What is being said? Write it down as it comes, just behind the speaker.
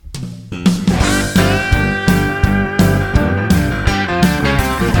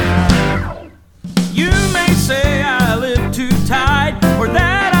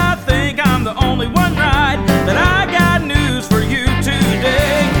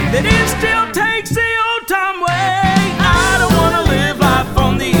It still takes the old time way. I don't want to live life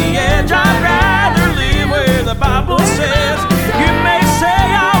on the edge. I'd rather live where the Bible says. You may say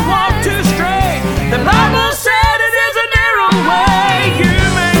I walk too straight. The Bible said it is a narrow way. You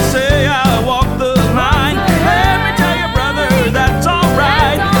may say I walk the line. Let me tell you, brother, that's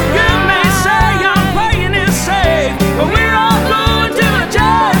alright. You may say I'm playing it safe, but we're all going to the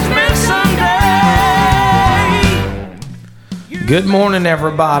judgment someday. Good morning,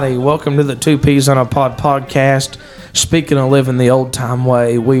 everybody. Welcome to the Two Peas on a Pod podcast. Speaking of living the old time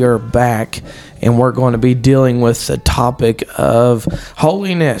way, we are back and we're going to be dealing with the topic of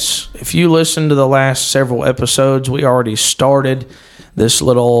holiness. If you listen to the last several episodes, we already started this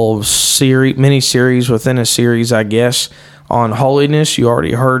little mini-series within a series, I guess, on holiness. You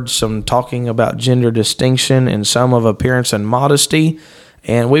already heard some talking about gender distinction and some of appearance and modesty,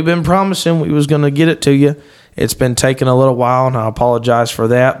 and we've been promising we was going to get it to you. It's been taking a little while, and I apologize for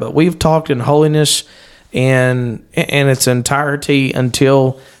that, but we've talked in holiness in its entirety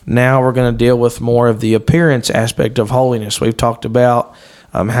until now. We're going to deal with more of the appearance aspect of holiness. We've talked about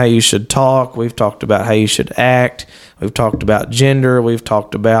how you should talk. We've talked about how you should act. We've talked about gender. We've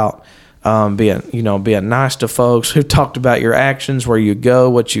talked about being nice to folks. We've talked about your actions, where you go,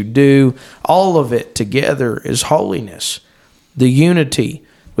 what you do. All of it together is holiness. The unity.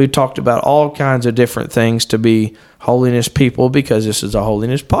 We've talked about all kinds of different things to be holiness people, because this is a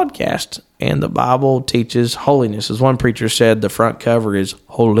holiness podcast, and the Bible teaches holiness. As one preacher said, the front cover is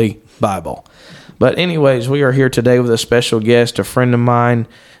Holy Bible. But anyways, we are here today with a special guest, a friend of mine.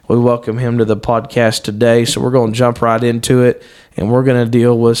 We welcome him to the podcast today, so we're going to jump right into it, and we're going to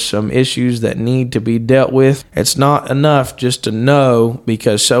deal with some issues that need to be dealt with. It's not enough just to know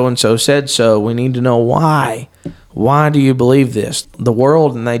because so-and-so said so. We need to know why. Why do you believe this? The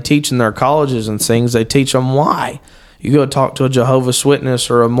world, and they teach in their colleges and things, they teach them why. You go talk to a Jehovah's Witness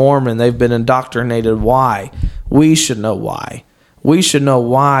or a Mormon, they've been indoctrinated why. We should know why. We should know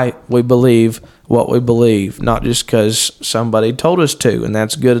why we believe what we believe, not just because somebody told us to, and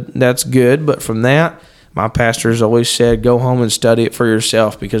that's good. That's good, but from that, my pastor's always said, go home and study it for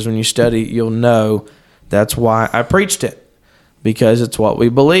yourself, because when you study it, you'll know. That's why I preached it, because it's what we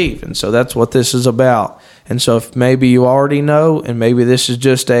believe, and so that's what this is about. And so if maybe you already know, and maybe this is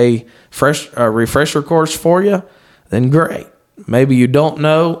just a refresher course for you, then great. Maybe you don't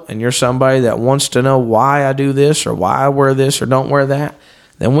know, and you're somebody that wants to know why I do this, or why I wear this, or don't wear that,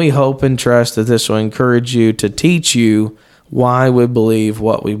 then we hope and trust that this will encourage you to teach you why we believe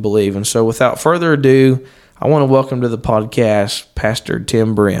what we believe. And so without further ado, I want to welcome to the podcast Pastor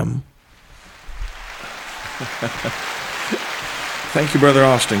Tim Brim. Thank you, Brother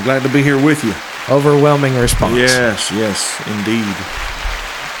Austin. Glad to be here with you. Overwhelming response. Yes, indeed.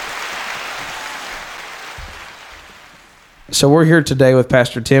 So we're here today with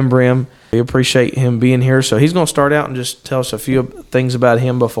Pastor Tim Brim. We appreciate him being here. So he's going to start out and just tell us a few things about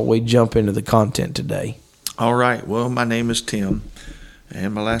him before we jump into the content today. All right. Well, my name is Tim,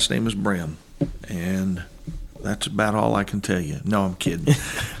 and my last name is Brim, and that's about all I can tell you. No, I'm kidding.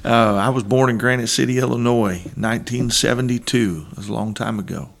 I was born in Granite City, Illinois, 1972. It was a long time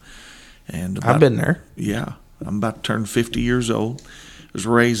ago. And I've been there. Yeah. I'm about to turn 50 years old. Was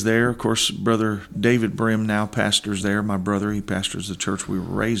raised there. Of course, Brother David Brim now pastors there. My brother, he pastors the church we were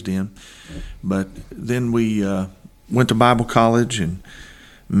raised in. But then we went to Bible college and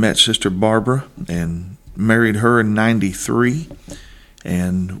met Sister Barbara and married her in 93.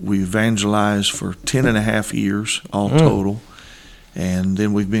 And we evangelized for 10 and a half years, all total. And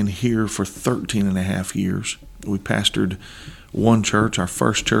then we've been here for 13 and a half years. We pastored one church. Our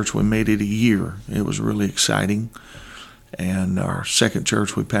first church, we made it a year. It was really exciting. And our second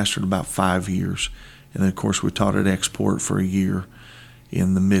church, we pastored about 5 years. And then, of course, we taught at Export for a year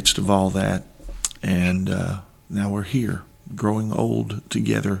in the midst of all that. And now we're here, growing old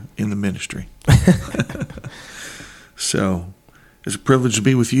together in the ministry. So it's a privilege to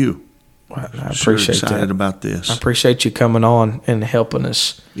be with you. I appreciate excited that. About this. I appreciate you coming on and helping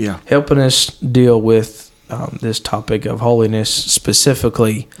us. Yeah. Helping us deal with this topic of holiness,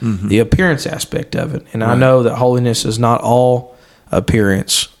 specifically the appearance aspect of it. And right. I know that holiness is not all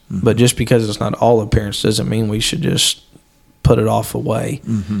appearance, but just because it's not all appearance doesn't mean we should just put it off away.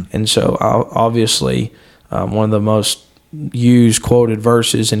 And so obviously one of the most used quoted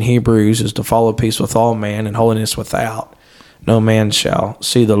verses in Hebrews is to follow peace with all men and holiness without. No man shall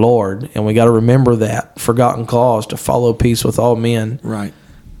see the Lord. And we got to remember that forgotten clause, to follow peace with all men. Right.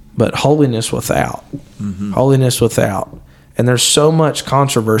 But holiness without. Holiness without. And there's so much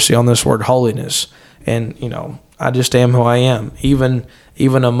controversy on this word holiness. And, I just am who I am. Even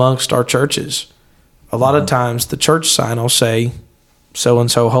amongst our churches. A lot of times the church sign will say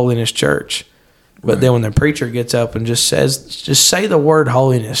so-and-so holiness church. But then when the preacher gets up and just say the word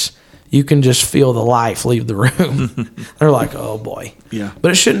holiness, you can just feel the life leave the room. They're like, oh boy. Yeah.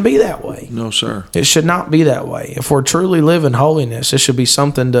 But it shouldn't be that way. No, sir. It should not be that way. If we're truly living holiness, it should be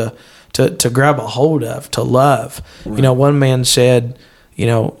something to grab a hold of, to love. Right. One man said,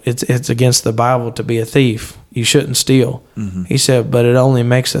 it's against the Bible to be a thief. You shouldn't steal. Mm-hmm. He said, but it only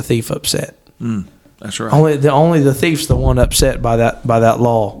makes a thief upset. That's right. Only the thief's the one upset by that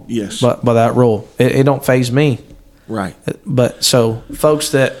law. Yes. By that rule. It don't faze me. Right. But so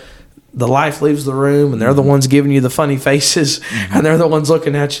folks that the life leaves the room and they're the ones giving you the funny faces and they're the ones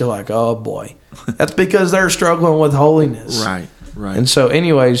looking at you like, oh boy. That's because they're struggling with holiness. Right. And so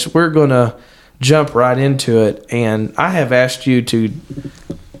anyways, we're going to jump right into it. And I have asked you to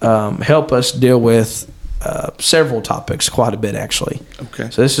help us deal with several topics, quite a bit actually. Okay.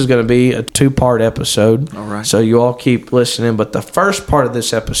 So this is going to be a 2-part episode. All right. So you all keep listening. But the first part of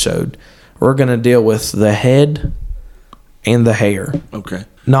this episode, we're going to deal with the head and the hair. Okay.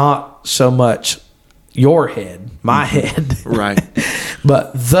 Not so much your head, my head. Right.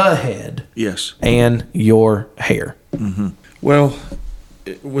 But the head. Yes. And your hair. Mm-hmm. Well,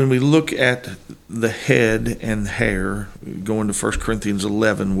 when we look at the head and hair, going to 1 Corinthians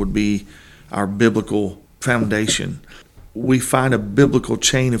 11 would be our biblical foundation. We find a biblical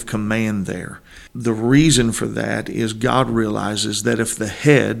chain of command there. The reason for that is God realizes that if the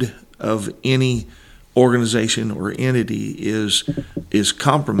head of any organization or entity is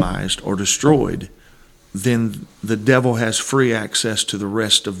compromised or destroyed, then the devil has free access to the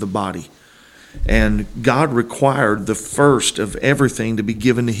rest of the body. And God required the first of everything to be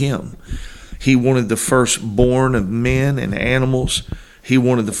given to him. He wanted the firstborn of men and animals. He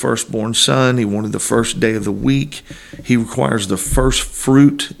wanted the firstborn son. He wanted the first day of the week. He requires the first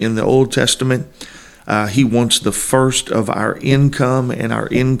fruit in the Old Testament. He wants the first of our income and our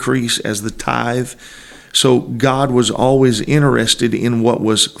increase as the tithe. So God was always interested in what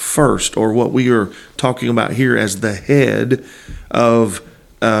was first, or what we are talking about here as the head of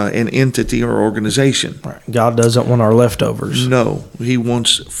an entity or organization. Right. God doesn't want our leftovers. No, he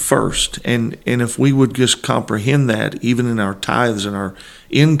wants first. And if we would just comprehend that, even in our tithes and our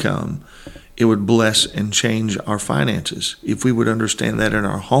income, it would bless and change our finances. If we would understand that in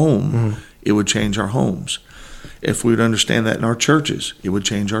our home, it would change our homes. If we would understand that in our churches, it would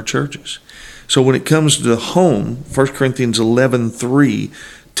change our churches. So when it comes to the home, 1 Corinthians 11:3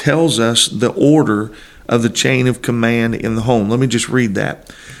 tells us the order of the chain of command in the home. Let me just read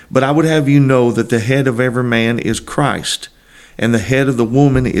that. But I would have you know that the head of every man is Christ, and the head of the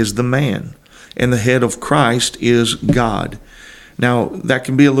woman is the man, and the head of Christ is God. Now, that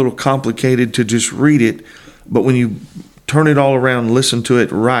can be a little complicated to just read it, but when you turn it all around and listen to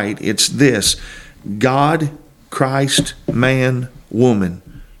it right, it's this: God, Christ, man, woman,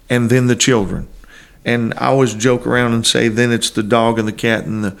 and then the children. And I always joke around and say, then it's the dog and the cat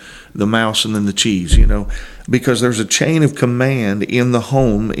and the mouse and then the cheese, because there's a chain of command in the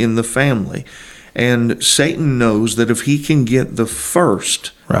home, in the family. And Satan knows that if he can get the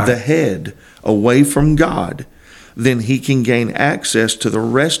first, the head, away from God, then he can gain access to the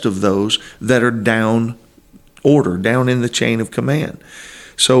rest of those that are down in the chain of command.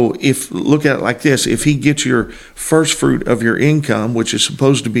 So look at it like this: if he gets your first fruit of your income, which is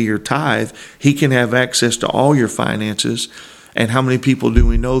supposed to be your tithe, he can have access to all your finances. And how many people do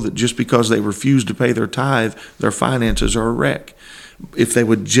we know that just because they refuse to pay their tithe, their finances are a wreck? If they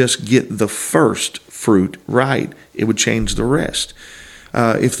would just get the first fruit right, it would change the rest.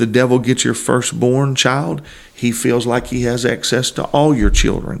 If the devil gets your firstborn child, he feels like he has access to all your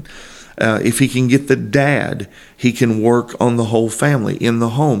children. If he can get the dad, he can work on the whole family in the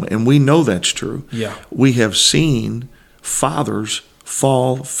home. And we know that's true. Yeah. We have seen fathers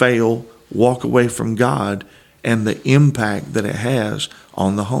fall, fail, walk away from God, and the impact that it has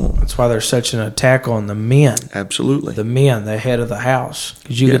on the home. That's why there's such an attack on the men. Absolutely. The men, the head of the house.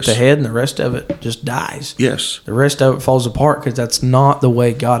 Because you get the head and the rest of it just dies. Yes. The rest of it falls apart because that's not the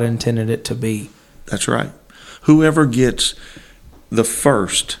way God intended it to be. That's right. Whoever gets the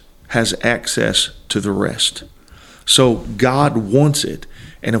first has access to the rest. So God wants it,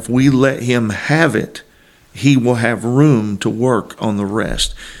 and if we let him have it, he will have room to work on the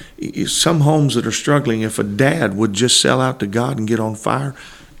rest. Some homes that are struggling, if a dad would just sell out to God and get on fire,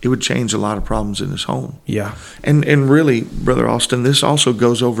 it would change a lot of problems in his home. Yeah. And really, Brother Austin, this also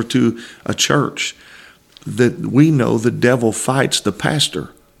goes over to a church that we know the devil fights the pastor,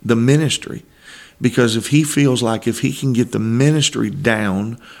 the ministry. Because if he feels like if he can get the ministry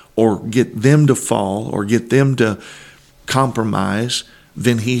down or get them to fall or get them to compromise,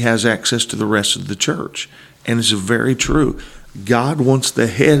 then he has access to the rest of the church. And it's very true. God wants the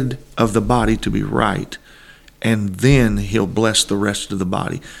head of the body to be right, and then he'll bless the rest of the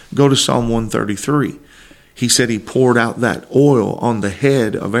body. Go to Psalm 133. He said he poured out that oil on the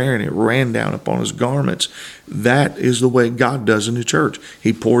head of Aaron. It ran down upon his garments. That is the way God does in the church.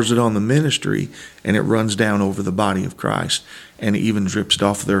 He pours it on the ministry, and it runs down over the body of Christ, and it even drips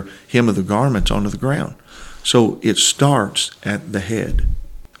off their hem of the garments onto the ground. So it starts at the head.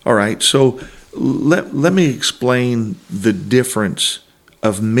 All right, so let me explain the difference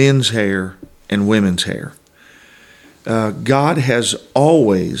of men's hair and women's hair. God has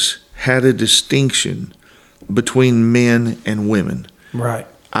always had a distinction between men and women. Right.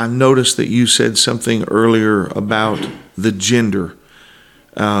 I noticed that you said something earlier about the gender.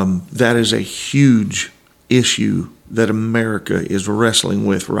 That is a huge issue that America is wrestling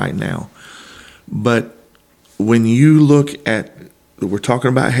with right now. But when you look at, we're talking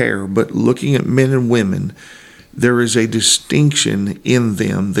about hair, but looking at men and women, there is a distinction in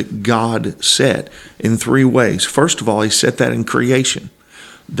them that God set in three ways. First of all, he set that in creation.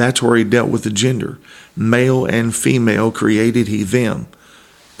 That's where he dealt with the gender. Male and female created he them.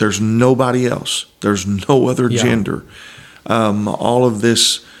 There's nobody else. There's no other gender. All of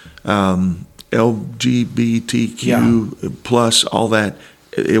this LGBTQ plus, all that,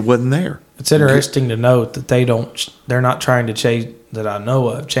 it wasn't there. It's interesting to note that they're not trying to change, that I know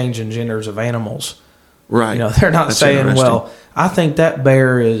of, changing genders of animals. Right. You know, they're not saying, well, I think that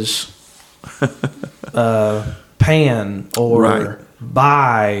bear is pan or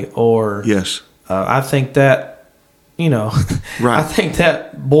bi or yes. I think that, you know, I think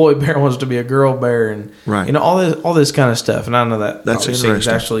that boy bear wants to be a girl bear, and you know, all this kind of stuff. And I know that's it's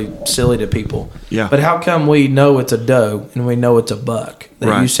actually silly to people. Yeah. But how come we know it's a doe and we know it's a buck?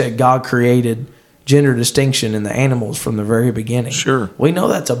 That you said God created gender distinction in the animals from the very beginning. Sure. We know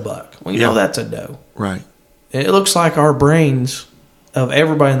that's a buck. We know that's a doe. Right. It looks like our brains of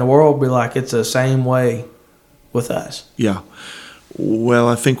everybody in the world be like it's the same way with us. Yeah. Well,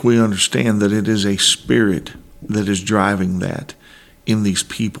 I think we understand that it is a spirit that is driving that in these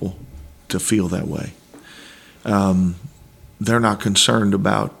people to feel that way. They're not concerned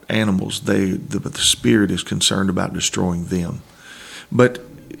about animals. The spirit is concerned about destroying them. But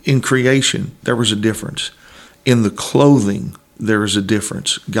in creation, there was a difference. In the clothing, there is a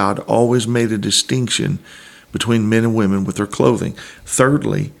difference. God always made a distinction between men and women with their clothing.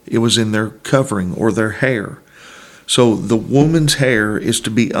 Thirdly, it was in their covering or their hair. So the woman's hair is to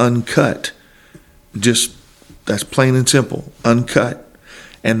be uncut. Just, that's plain and simple, uncut.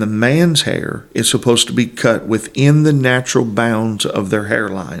 And the man's hair is supposed to be cut within the natural bounds of their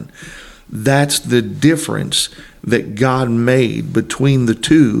hairline. That's the difference that God made between the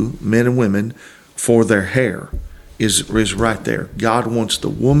two, men and women, for their hair is right there. God wants the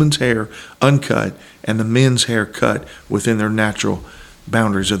woman's hair uncut and the men's hair cut within their natural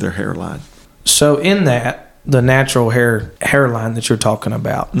boundaries of their hairline. So in that, the natural hairline that you're talking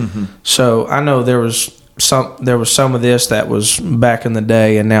about. Mm-hmm. So I know there was some of this that was back in the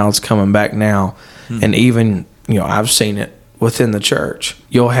day, and now it's coming back now. Mm-hmm. And even, you know, I've seen it within the church.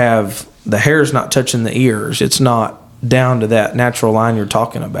 You'll have the hair's not touching the ears. It's not down to that natural line you're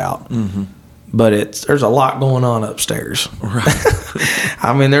talking about. Mm-hmm. But there's a lot going on upstairs. Right.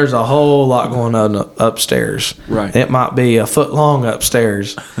 I mean, there's a whole lot going on upstairs. Right. It might be a foot long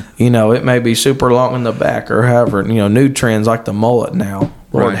upstairs. You know, it may be super long in the back or however. You know, new trends like the mullet now.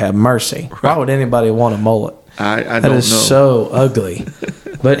 Lord have mercy. Right. Why would anybody want a mullet? I don't know. That is so ugly.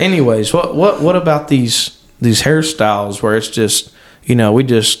 But anyways, what about these hairstyles where it's just, you know, we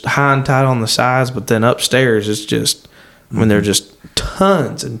just high and tight on the sides, but then upstairs it's just, when they're just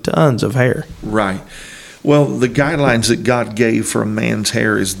tons and tons of hair. Right. Well, the guidelines that God gave for a man's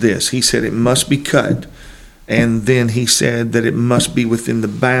hair is this. He said it must be cut, and then he said that it must be within the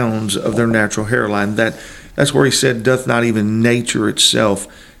bounds of their natural hairline. That's where he said, doth not even nature itself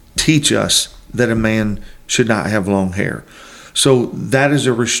teach us that a man should not have long hair. So that is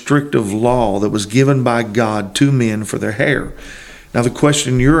a restrictive law that was given by God to men for their hair. Now, the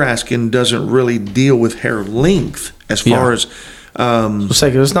question you're asking doesn't really deal with hair length as far as...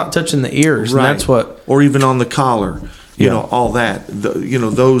 it's not touching the ears. Right. And that's what... Or even on the collar, you know, all that.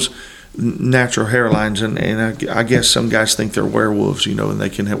 Those natural hairlines. And I guess some guys think they're werewolves, you know, and they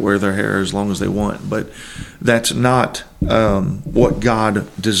can wear their hair as long as they want. But that's not what God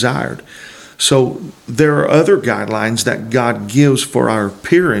desired. So there are other guidelines that God gives for our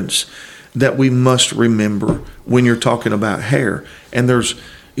appearance that we must remember when you're talking about hair. And there's,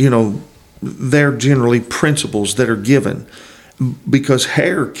 you know, they're generally principles that are given, because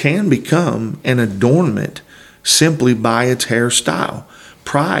hair can become an adornment simply by its hairstyle.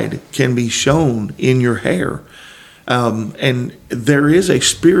 Pride can be shown in your hair. And there is a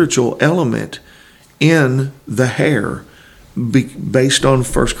spiritual element in the hair based on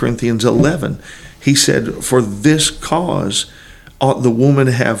 1 Corinthians 11. He said, for this cause ought the woman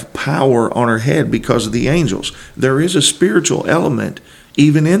have power on her head because of the angels. There is a spiritual element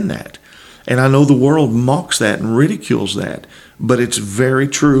even in that. And I know the world mocks that and ridicules that, but it's very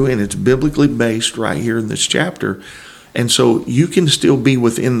true, and it's biblically based right here in this chapter. And so you can still be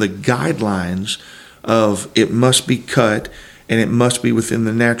within the guidelines of it must be cut and it must be within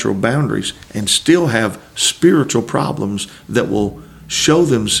the natural boundaries, and still have spiritual problems that will show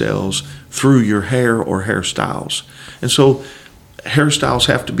themselves through your hair or hairstyles. And so hairstyles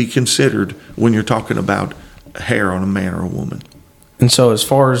have to be considered when you're talking about hair on a man or a woman. And so as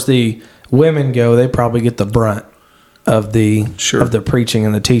far as the women go, they probably get the brunt of the preaching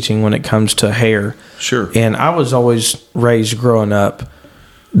and the teaching when it comes to hair. Sure. And I was always raised growing up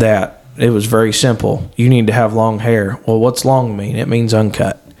that it was very simple. You need to have long hair. Well, what's long mean? It means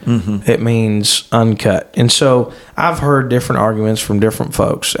uncut. Mm-hmm. It means uncut. And so I've heard different arguments from different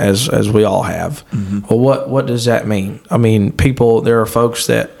folks, as we all have. Mm-hmm. Well, what does that mean? I mean, there are folks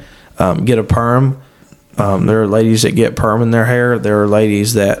that get a perm. There are ladies that get perm in their hair. There are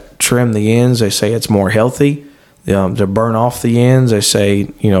ladies that trim the ends. They say it's more healthy. To burn off the ends, they say,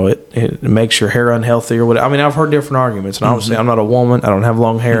 it makes your hair unhealthy or whatever. I mean, I've heard different arguments, and obviously I'm not a woman. I don't have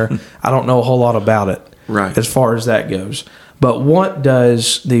long hair. I don't know a whole lot about it as far as that goes. But what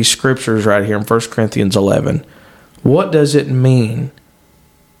does these scriptures right here in 1 Corinthians 11, what does it mean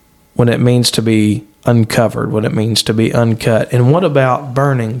when it means to be uncovered, when it means to be uncut? And what about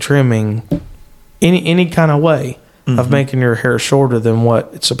burning, trimming, any kind of way of making your hair shorter than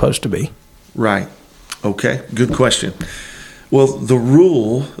what it's supposed to be? Right. Okay, good question. Well, the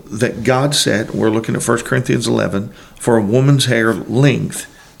rule that God set, we're looking at 1 Corinthians 11, for a woman's hair length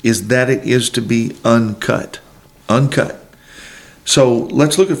is that it is to be uncut. Uncut. So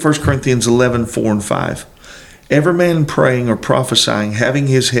let's look at 1 Corinthians 11, 4 and 5. Every man praying or prophesying, having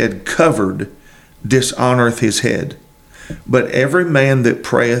his head covered, dishonoreth his head. But every man that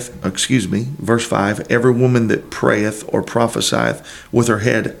verse 5, every woman that prayeth or prophesieth with her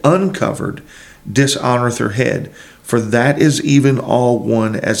head uncovered, dishonoreth her head, for that is even all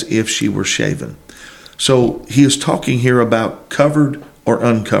one as if she were shaven. So he is talking here about covered or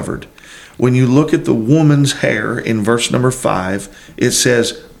uncovered. When you look at the woman's hair in verse number 5, it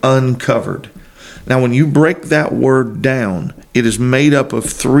says uncovered. Now when you break that word down, it is made up of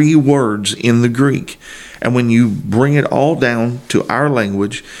 3 words in the Greek. And when you bring it all down to our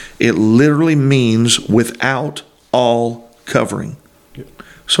language, it literally means without all covering.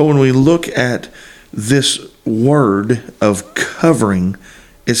 So when we look at this word of covering,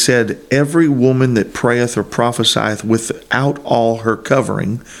 it said, every woman that prayeth or prophesieth without all her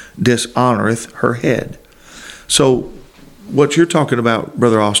covering dishonoreth her head. So what you're talking about,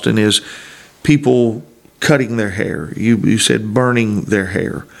 Brother Austin, is people cutting their hair. You said burning their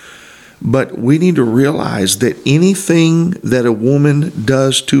hair. But we need to realize that anything that a woman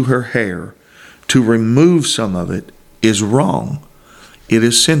does to her hair to remove some of it is wrong. It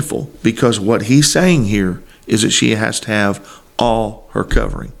is sinful, because what he's saying here is that she has to have all her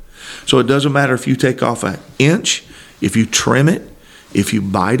covering. So it doesn't matter if you take off an inch, if you trim it, if you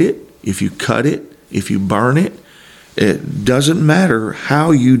bite it, if you cut it, if you burn it. It doesn't matter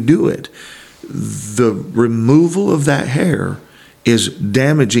how you do it. The removal of that hair is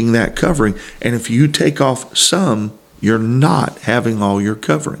damaging that covering. And if you take off some, you're not having all your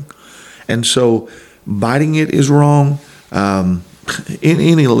covering. And so biting it is wrong. In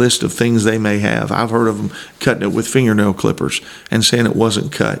any list of things they may have, I've heard of them cutting it with fingernail clippers and saying it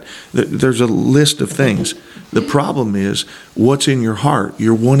wasn't cut. There's a list of things. The problem is what's in your heart.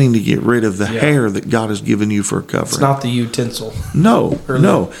 You're wanting to get rid of the hair that God has given you for a covering. It's not the utensil. No.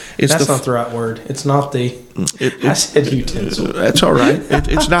 That's not the right word. It's not the... I said utensil. That's all right.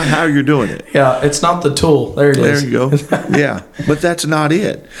 It's not how you're doing it. Yeah, it's not the tool. There it is. There you go. Yeah, but that's not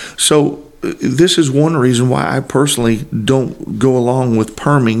it. So this is one reason why I personally don't go along with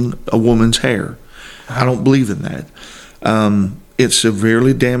perming a woman's hair. I don't believe in that. It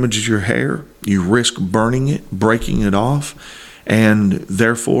severely damages your hair. You risk burning it, breaking it off, and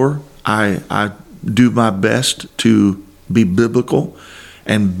therefore I do my best to be biblical.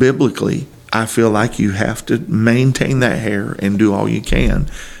 And biblically, I feel like you have to maintain that hair and do all you can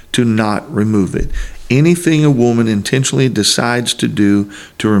to not remove it. Anything a woman intentionally decides to do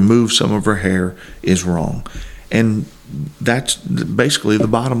to remove some of her hair is wrong. And that's basically the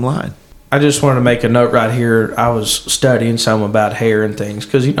bottom line. I just wanted to make a note right here. I was studying some about hair and things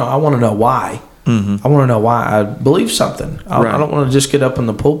because, I want to know why. Mm-hmm. I want to know why I believe something. I don't want to just get up in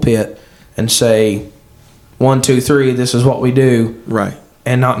the pulpit and say, 1, 2, 3, this is what we do, Right.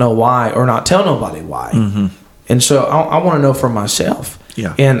 and not know why or not tell nobody why. Mm-hmm. And so I want to know for myself.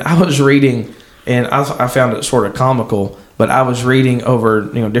 Yeah. And I was reading, and I found it sort of comical, but I was reading over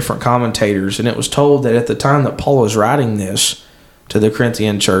different commentators, and it was told that at the time that Paul was writing this to the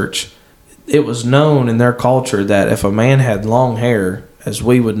Corinthian church, it was known in their culture that if a man had long hair, as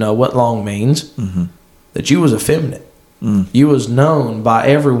we would know what long means, Mm-hmm. that you was effeminate. You was known by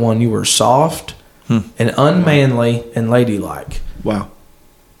everyone you were soft and unmanly and ladylike. Wow.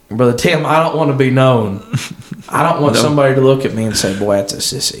 Brother Tim, I don't want to be known. I don't want No. somebody to look at me and say, boy, that's a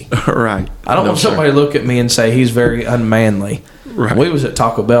sissy. Right. I don't No, want sir. somebody to look at me and say he's very unmanly. Right. We was at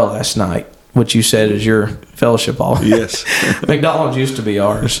Taco Bell last night, which you said is your fellowship hall. Yes. McDonald's used to be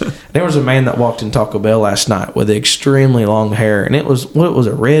ours. There was a man that walked in Taco Bell last night with extremely long hair, and it was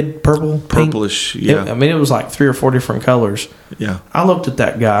a red, purple, pink? Purplish, yeah. It was like 3 or 4 different colors. Yeah. I looked at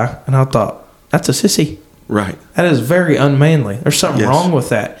that guy and I thought, that's a sissy. Right. That is very unmanly. There's something Yes. wrong with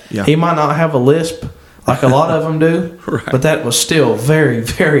that. Yeah. He might not have a lisp like a lot of them do, Right. but that was still very,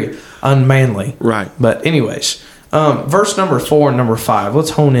 very unmanly. Right. But anyways, verse number 4 and number 5,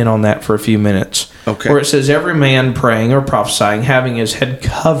 let's hone in on that for a few minutes. Okay. Where it says, every man praying or prophesying, having his head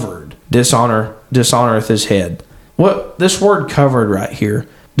covered, dishonoreth his head. What this word covered right here,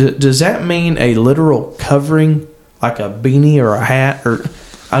 does that mean a literal covering, like a beanie or a hat? Or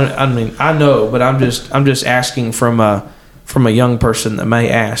I mean, I know, but I'm just asking from a young person that may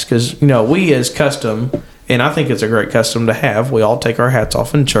ask, because we as custom, and I think it's a great custom to have, we all take our hats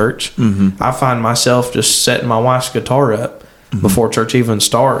off in church. Mm-hmm. I find myself just setting my wife's guitar up before church even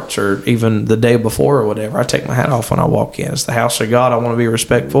starts, or even the day before or whatever. I take my hat off when I walk in. It's the house of God. I want to be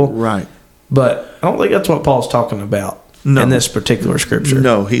respectful. Right. But I don't think that's what Paul's talking about in this particular scripture.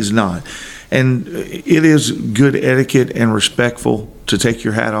 No, he's not. And it is good etiquette and respectful to take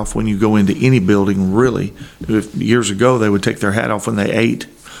your hat off when you go into any building, really. Years ago, they would take their hat off when they ate.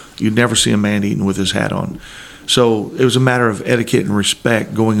 You'd never see a man eating with his hat on. So it was a matter of etiquette and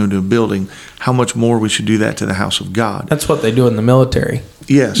respect going into a building. How much more we should do that to the house of God. That's what they do in the military.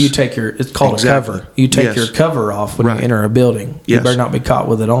 Yes. You take it's called Exactly. a cover. You take Yes. your cover off when Right. you enter a building. You Yes. better not be caught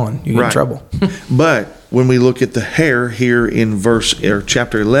with it on. You get in Right. trouble. But when we look at the hair here in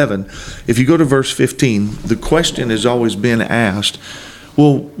chapter 11, if you go to verse 15, the question has always been asked,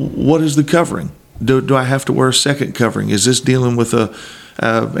 well, what is the covering? Do I have to wear a second covering? Is this dealing with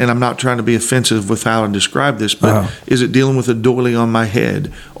and I'm not trying to be offensive with how I describe this, but is it dealing with a doily on my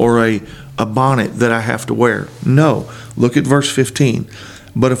head or a bonnet that I have to wear? No. Look at verse 15.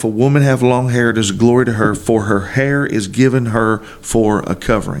 But if a woman have long hair, it is glory to her, for her hair is given her for a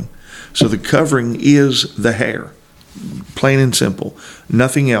covering. So the covering is the hair, plain and simple,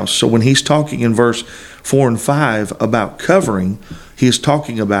 nothing else. So when he's talking in verse 4 and 5 about covering, he is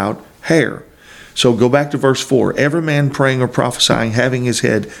talking about hair. So go back to verse 4. Every man praying or prophesying, having his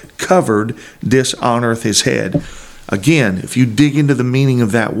head covered, dishonoreth his head. Again, if you dig into the meaning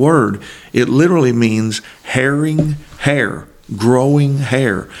of that word, it literally means hairing hair, growing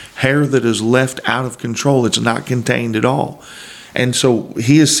hair that is left out of control. It's not contained at all. And so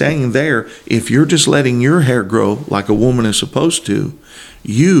he is saying there, if you're just letting your hair grow like a woman is supposed to,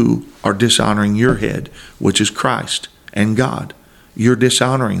 you are dishonoring your head, which is Christ and God. You're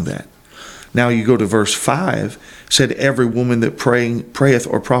dishonoring that. Now you go to verse 5, said every woman that prayeth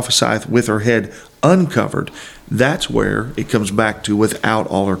or prophesieth with her head uncovered. That's where it comes back to without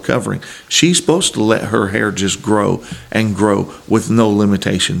all her covering. She's supposed to let her hair just grow and grow with no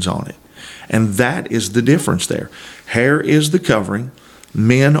limitations on it. And that is the difference there. Hair is the covering.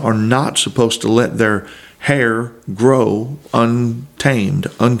 Men are not supposed to let their hair grow untamed,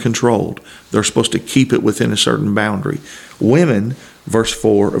 uncontrolled. They're supposed to keep it within a certain boundary. Women, verse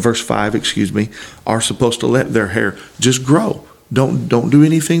 5, are supposed to let their hair just grow. Don't do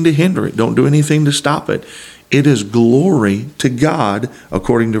anything to hinder it. Don't do anything to stop it. It is glory to God,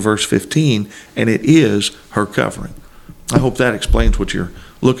 according to verse 15, and it is her covering. I hope that explains what you're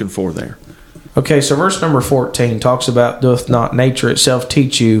looking for there. Okay, so verse number 14 talks about, doth not nature itself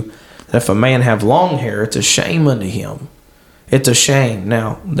teach you that if a man have long hair, it's a shame unto him. It's a shame.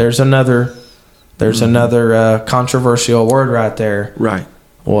 Now, there's another controversial word right there. Right.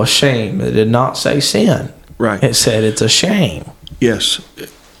 Well, shame. It did not say sin. Right. It said it's a shame. Yes.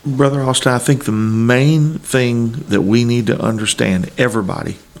 Brother Austin, I think the main thing that we need to understand,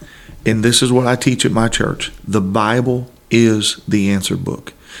 everybody, and this is what I teach at my church, the Bible is the answer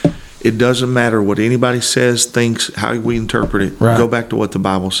book. It doesn't matter what anybody says, thinks, how we interpret it. Right. Go back to what the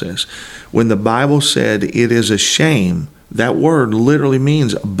Bible says. When the Bible said it is a shame, that word literally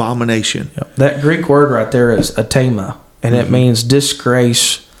means abomination. Yep. That Greek word right there is atema, and it means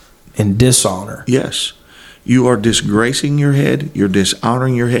disgrace and dishonor. Yes. You are disgracing your head. You're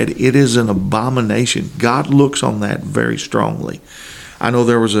dishonoring your head. It is an abomination. God looks on that very strongly. I know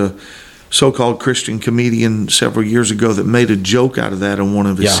there was a so-called Christian comedian several years ago that made a joke out of that on one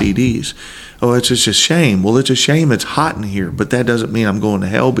of his CDs. Oh, it's just a shame. Well, it's a shame it's hot in here, but that doesn't mean I'm going to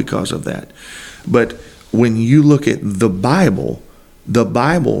hell because of that. But when you look at the Bible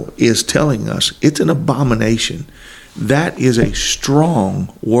is telling us it's an abomination. That is a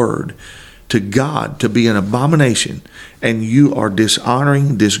strong word to God, to be an abomination, and you are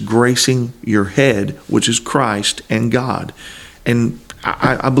dishonoring, disgracing your head, which is Christ and God. And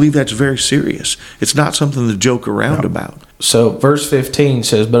I believe that's very serious. It's not something to joke around about. So verse 15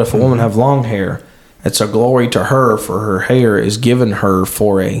 says, but if a woman have long hair, it's a glory to her, for her hair is given her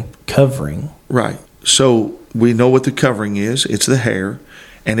for a covering. Right. So we know what the covering is. It's the hair,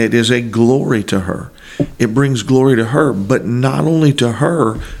 and it is a glory to her. It brings glory to her, but not only to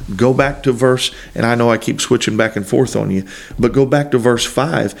her. Go back to verse, and I know I keep switching back and forth on you, but go back to verse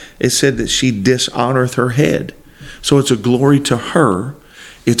 5. It said that she dishonoreth her head. So it's a glory to her.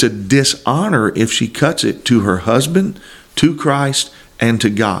 It's a dishonor if she cuts it to her husband, to Christ, and to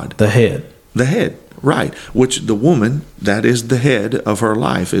God. The head. The head, right. Which the woman, that is the head of her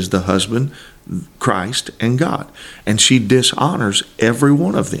life, is the husband, Christ, and God. And she dishonors every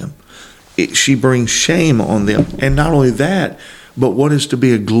one of them. She brings shame on them. And not only that, but what is to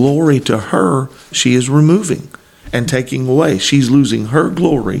be a glory to her, she is removing and taking away. She's losing her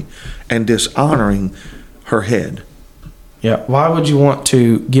glory and dishonoring her head. Yeah. Why would you want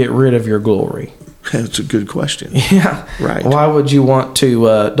to get rid of your glory? That's a good question. Yeah. Right. Why would you want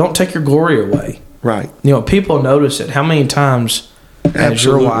to, don't take your glory away. Right. You know, people notice it. How many times as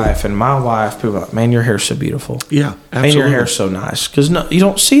your Absolutely. wife and my wife, people are like, man, your hair's so beautiful. Yeah, absolutely. Man, your hair's so nice. Because you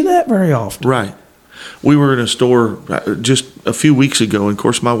don't see that very often. Right. We were in a store just a few weeks ago, and of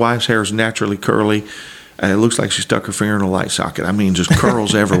course my wife's hair is naturally curly. It looks like she stuck her finger in a light socket. I mean, just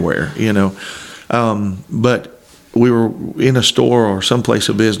curls everywhere, you know. But we were in a store or someplace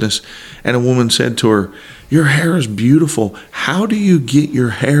of business, and a woman said to her, your hair is beautiful. How do you get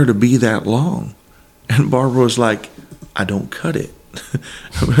your hair to be that long? And Barbara was like, I don't cut it.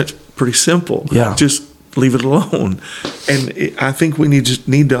 It's pretty simple. Yeah. Just leave it alone. And I think we need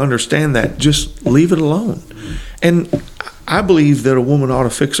to understand that. Just leave it alone. And I believe that a woman ought to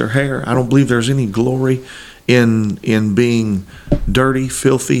fix her hair. I don't believe there's any glory in being dirty,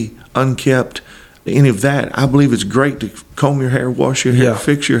 filthy, unkept, any of that. I believe it's great to comb your hair, wash your hair,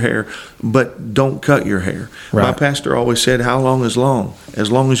 fix your hair, but don't cut your hair. Right. My pastor always said, how long is long?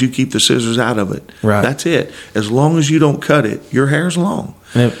 As long as you keep the scissors out of it. Right. That's it. As long as you don't cut it, your hair's long.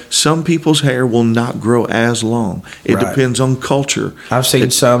 Yep. Some people's hair will not grow as long. It Right. depends on culture. I've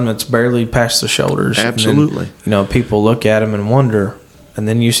seen some that's barely past the shoulders. Absolutely. And then, people look at them and wonder. And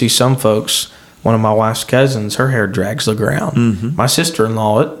then you see some folks, one of my wife's cousins, her hair drags the ground. Mm-hmm. My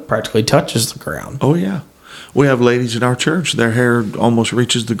sister-in-law, it practically touches the ground. Oh, yeah. We have ladies in our church, their hair almost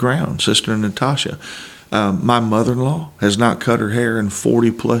reaches the ground. Sister Natasha. My mother-in-law has not cut her hair in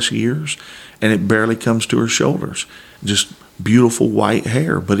 40-plus years, and it barely comes to her shoulders. Just beautiful white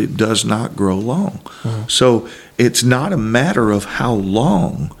hair, but it does not grow long. Mm-hmm. So it's not a matter of how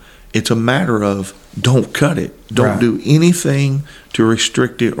long. It's a matter of don't cut it. Don't do anything to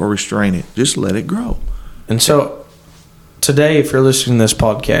restrict it or restrain it. Just let it grow. And so today, if you're listening to this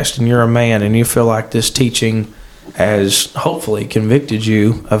podcast and you're a man and you feel like this teaching has hopefully convicted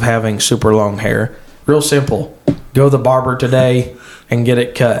you of having super long hair, real simple. Go to the barber today and get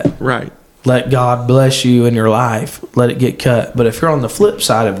it cut. Right. Let God bless you in your life. Let it get cut. But if you're on the flip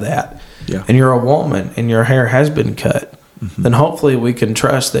side of that, and you're a woman and your hair has been cut, then hopefully we can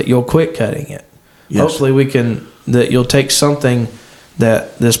trust that you'll quit cutting it. Yes. Hopefully that you'll take something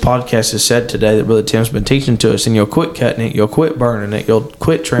that this podcast has said today that Brother Tim's been teaching to us, and you'll quit cutting it, you'll quit burning it, you'll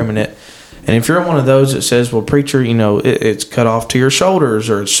quit trimming it. And if you're one of those that says, well, preacher, it's cut off to your shoulders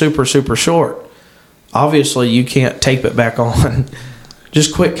or it's super, super short, obviously you can't tape it back on.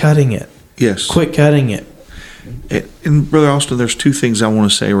 Just quit cutting it. Yes. Quit cutting it. And Brother Austin, there's two things I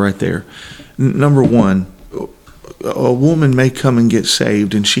want to say right there. Number one, a woman may come and get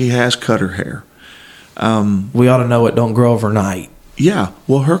saved and she has cut her hair. We ought to know it don't grow overnight. Yeah.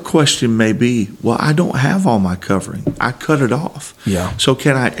 Well, her question may be, well, I don't have all my covering. I cut it off. Yeah. So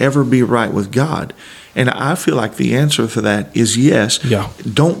can I ever be right with God? And I feel like the answer for that is yes. Yeah.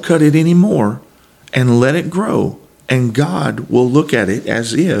 Don't cut it anymore and let it grow. And God will look at it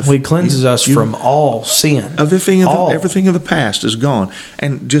as if He cleanses us from all sin. Everything of the past is gone.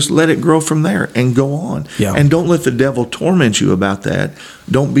 And just let it grow from there and go on. Yeah. And don't let the devil torment you about that.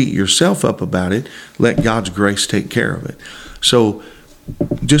 Don't beat yourself up about it. Let God's grace take care of it. So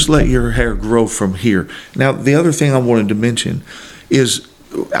just let your hair grow from here. Now, the other thing I wanted to mention is,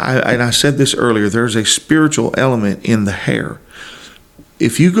 and I said this earlier, there's a spiritual element in the hair.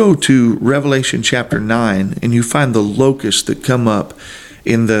 If you go to Revelation chapter 9 and you find the locusts that come up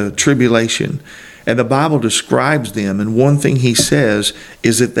in the tribulation, and the Bible describes them, and one thing he says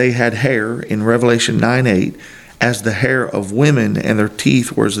is that they had hair in Revelation 9:8 as the hair of women, and their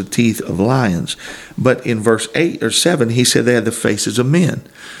teeth were as the teeth of lions. But in verse 8 or 7, he said they had the faces of men.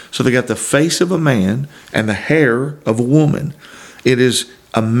 So they got the face of a man and the hair of a woman. It is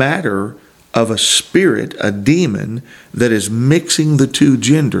a matter of a spirit, a demon, that is mixing the two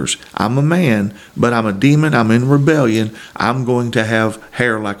genders. I'm a man, but I'm a demon. I'm in rebellion. I'm going to have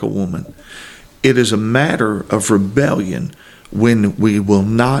hair like a woman. It is a matter of rebellion when we will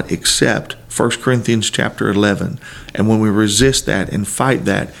not accept 1 Corinthians chapter 11. And when we resist that and fight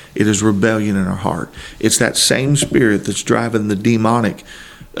that, it is rebellion in our heart. It's that same spirit that's driving the demonic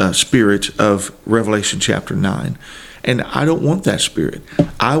spirit of Revelation chapter 9. And I don't want that spirit.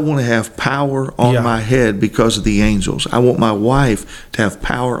 I want to have power on my head because of the angels. I want my wife to have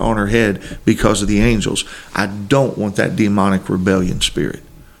power on her head because of the angels. I don't want that demonic rebellion spirit.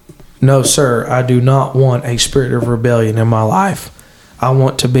 No, sir, I do not want a spirit of rebellion in my life. I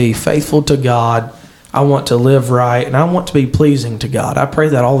want to be faithful to God. I want to live right, and I want to be pleasing to God. I pray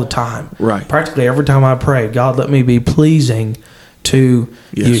that all the time. Right. Practically every time I pray, God, let me be pleasing to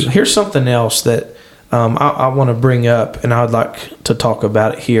you. Here's something else that I want to bring up, and I would like to talk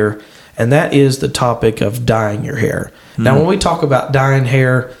about it here, and that is the topic of dyeing your hair. Mm-hmm. Now, when we talk about dyeing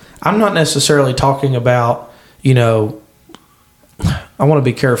hair, I'm not necessarily talking about, I want to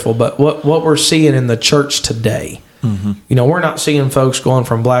be careful, but what we're seeing in the church today, we're not seeing folks going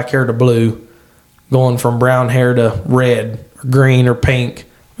from black hair to blue, going from brown hair to red, or green, or pink.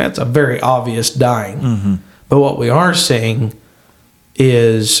 That's a very obvious dyeing. Mm-hmm. But what we are seeing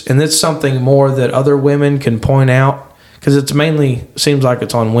is, and it's something more that other women can point out, because it's mainly seems like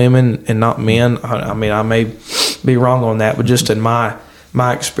it's on women and not men. I mean, I may be wrong on that, but just in my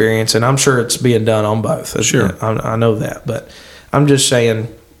experience, and I'm sure it's being done on both. Sure. I know that, but I'm just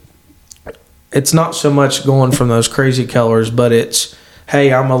saying it's not so much going from those crazy colors, but it's,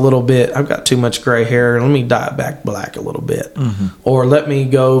 hey, I've got too much gray hair. Let me dye it back black a little bit. Mm-hmm. Or let me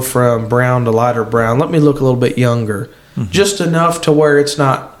go from brown to lighter brown. Let me look a little bit younger. Mm-hmm. Just enough to where it's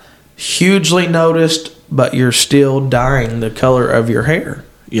not hugely noticed, but you're still dyeing the color of your hair.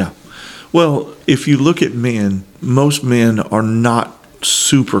 Yeah. Well, if you look at men, most men are not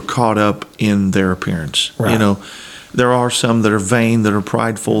super caught up in their appearance. Right. There are some that are vain, that are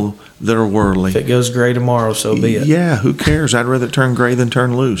prideful, that are worldly. If it goes gray tomorrow, so be it. Yeah, who cares? I'd rather turn gray than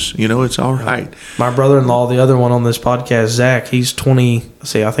turn loose. It's all right. My brother-in-law, the other one on this podcast, Zach, he's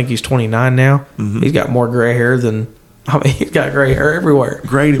I think he's 29 now. Mm-hmm. He's got more gray hair than, he's got gray hair everywhere.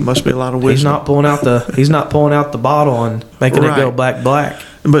 Great, it must be a lot of wisdom. He's not pulling out the bottle and making it go black.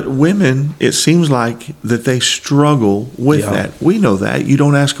 But women, it seems like that they struggle with that. We know that. You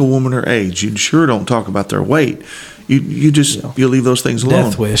don't ask a woman her age. You sure don't talk about their weight. You leave those things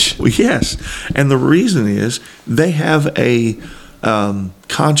alone. Death wish. Well, yes. And the reason is they have a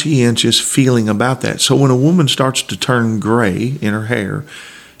conscientious feeling about that. So when a woman starts to turn gray in her hair,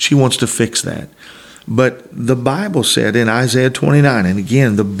 she wants to fix that. But the Bible said in Isaiah 29, and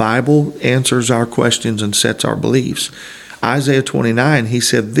again, the Bible answers our questions and sets our beliefs. Isaiah 29, he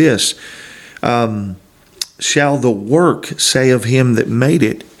said this, shall the work say of him that made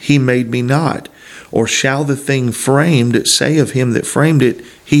it, he made me not? Or shall the thing framed say of him that framed it,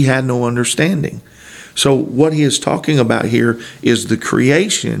 he had no understanding? So what he is talking about here is the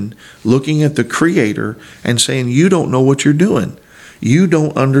creation, looking at the creator and saying, you don't know what you're doing. You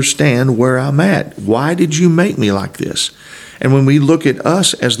don't understand where I'm at. Why did you make me like this? And when we look at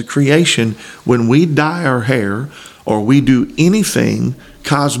us as the creation, when we dye our hair or we do anything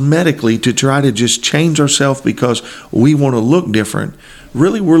cosmetically to try to just change ourselves because we want to look different,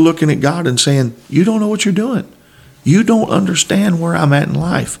 really we're looking at God and saying, you don't know what you're doing. You don't understand where I'm at in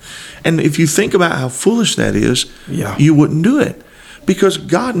life. And if you think about how foolish that is, you wouldn't do it. Because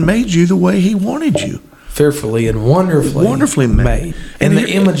God made you the way he wanted you. Fearfully and wonderfully made. In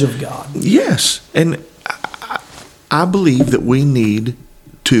the image of God. Yes. And I believe that we need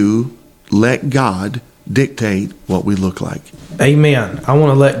to let God dictate what we look like. Amen. I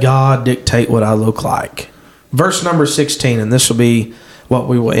want to let God dictate what I look like. Verse number 16, and this will be what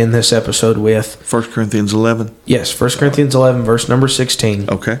we will end this episode with. 1 Corinthians 11. Yes, 1 Corinthians 11, verse number 16.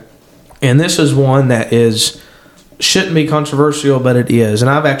 Okay. And this is one that shouldn't be controversial, but it is. And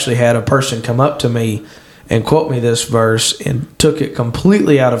I've actually had a person come up to me and quote me this verse and took it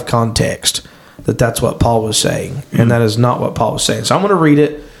completely out of context. that that's what Paul was saying, and that is not what Paul was saying. So I'm going to read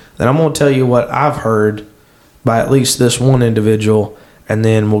it, then I'm going to tell you what I've heard by at least this one individual, and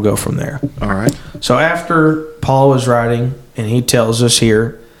then we'll go from there. All right. So after Paul was writing, and he tells us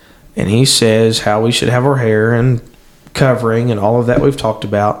here, and he says how we should have our hair and covering and all of that we've talked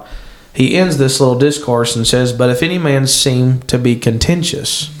about, he ends this little discourse and says, "But if any man seem to be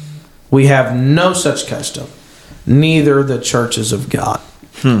contentious, we have no such custom, neither the churches of God."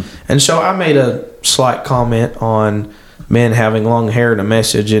 And so I made a slight comment on men having long hair in a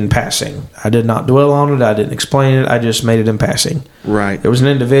message in passing. I did not dwell on it. I didn't explain it. I just made it in passing. Right. There was an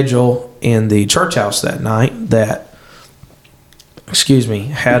individual in the church house that night that,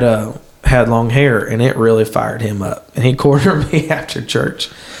 had long hair, and it really fired him up. And he cornered me after church.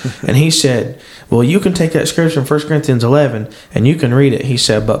 And he said, "Well, you can take that scripture in 1 Corinthians 11 and you can read it." He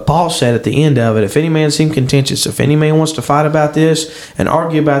said, "But Paul said at the end of it, if any man seem contentious, if any man wants to fight about this and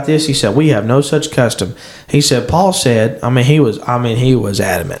argue about this," he said, "we have no such custom." He said, Paul said, he was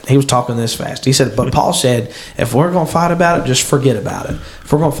adamant. He was talking this fast. He said, "But Paul said, if we're going to fight about it, just forget about it.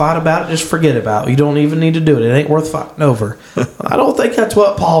 If we're going to fight about it, just forget about it. You don't even need to do it. It ain't worth fighting over." I don't think that's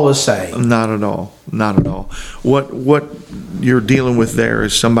what Paul was saying. Not at all. Not at all. What you're dealing with there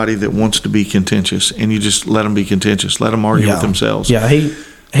is somebody that wants to be contentious, and you just let them be contentious. Let them argue with themselves. Yeah,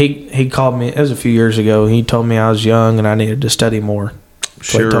 he called me. It was a few years ago. He told me I was young and I needed to study more.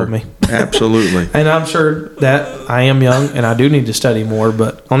 That's what he told me. Absolutely. And I'm sure that I am young and I do need to study more,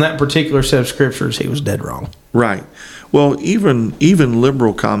 but on that particular set of scriptures, he was dead wrong. Right. Well, even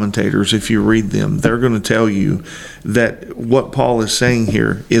liberal commentators, if you read them, they're going to tell you that what Paul is saying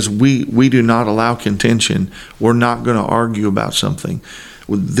here is we do not allow contention. We're not going to argue about something.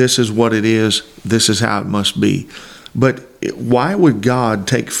 This is what it is. This is how it must be. But why would God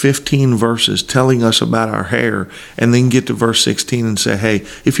take 15 verses telling us about our hair and then get to verse 16 and say, "Hey,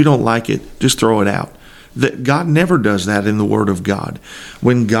 if you don't like it, just throw it out"? That God never does that in the Word of God.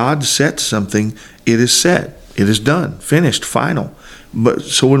 When God sets something, it is set. It is done, finished, final. But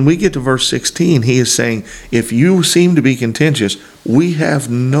so when we get to verse 16, he is saying, if you seem to be contentious, we have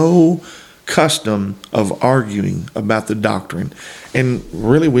no custom of arguing about the doctrine. And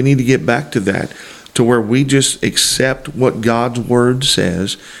really, we need to get back to that, to where we just accept what God's Word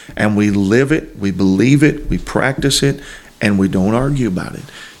says, and we live it, we believe it, we practice it, and we don't argue about it.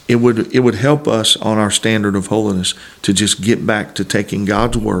 It would help us on our standard of holiness to just get back to taking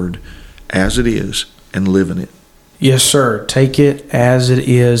God's Word as it is and living it. Yes, sir. Take it as it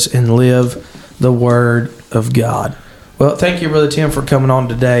is and live the Word of God. Well, thank you, Brother Tim, for coming on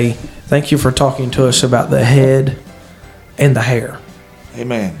today. Thank you for talking to us about the head and the hair.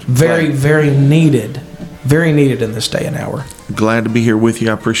 Amen. Very, very needed. Very needed in this day and hour. Glad to be here with you.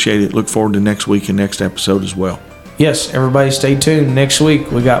 I appreciate it. Look forward to next week and next episode as well. Yes, everybody stay tuned. Next week,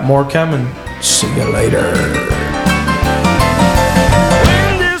 we got more coming. See you later.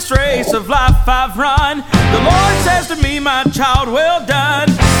 In this race of life I've run, the Lord says to me, "My child, well done."